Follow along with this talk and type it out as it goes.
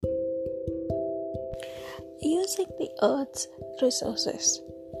Using the Earth's resources.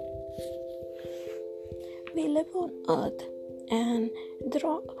 We live on Earth and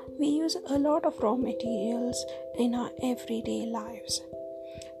we use a lot of raw materials in our everyday lives.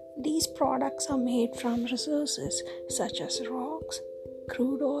 These products are made from resources such as rocks,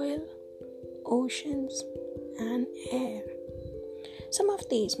 crude oil, oceans, and air. Some of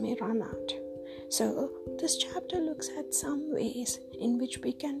these may run out. So, this chapter looks at some ways in which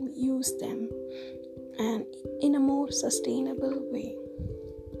we can use them and in a more sustainable way.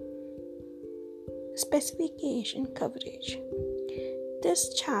 Specification coverage.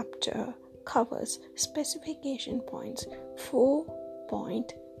 This chapter covers specification points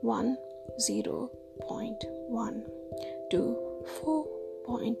 4.10.1 to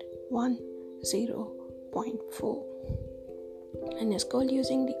 4.10.4 and is called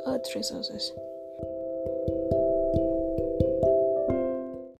using the Earth's resources.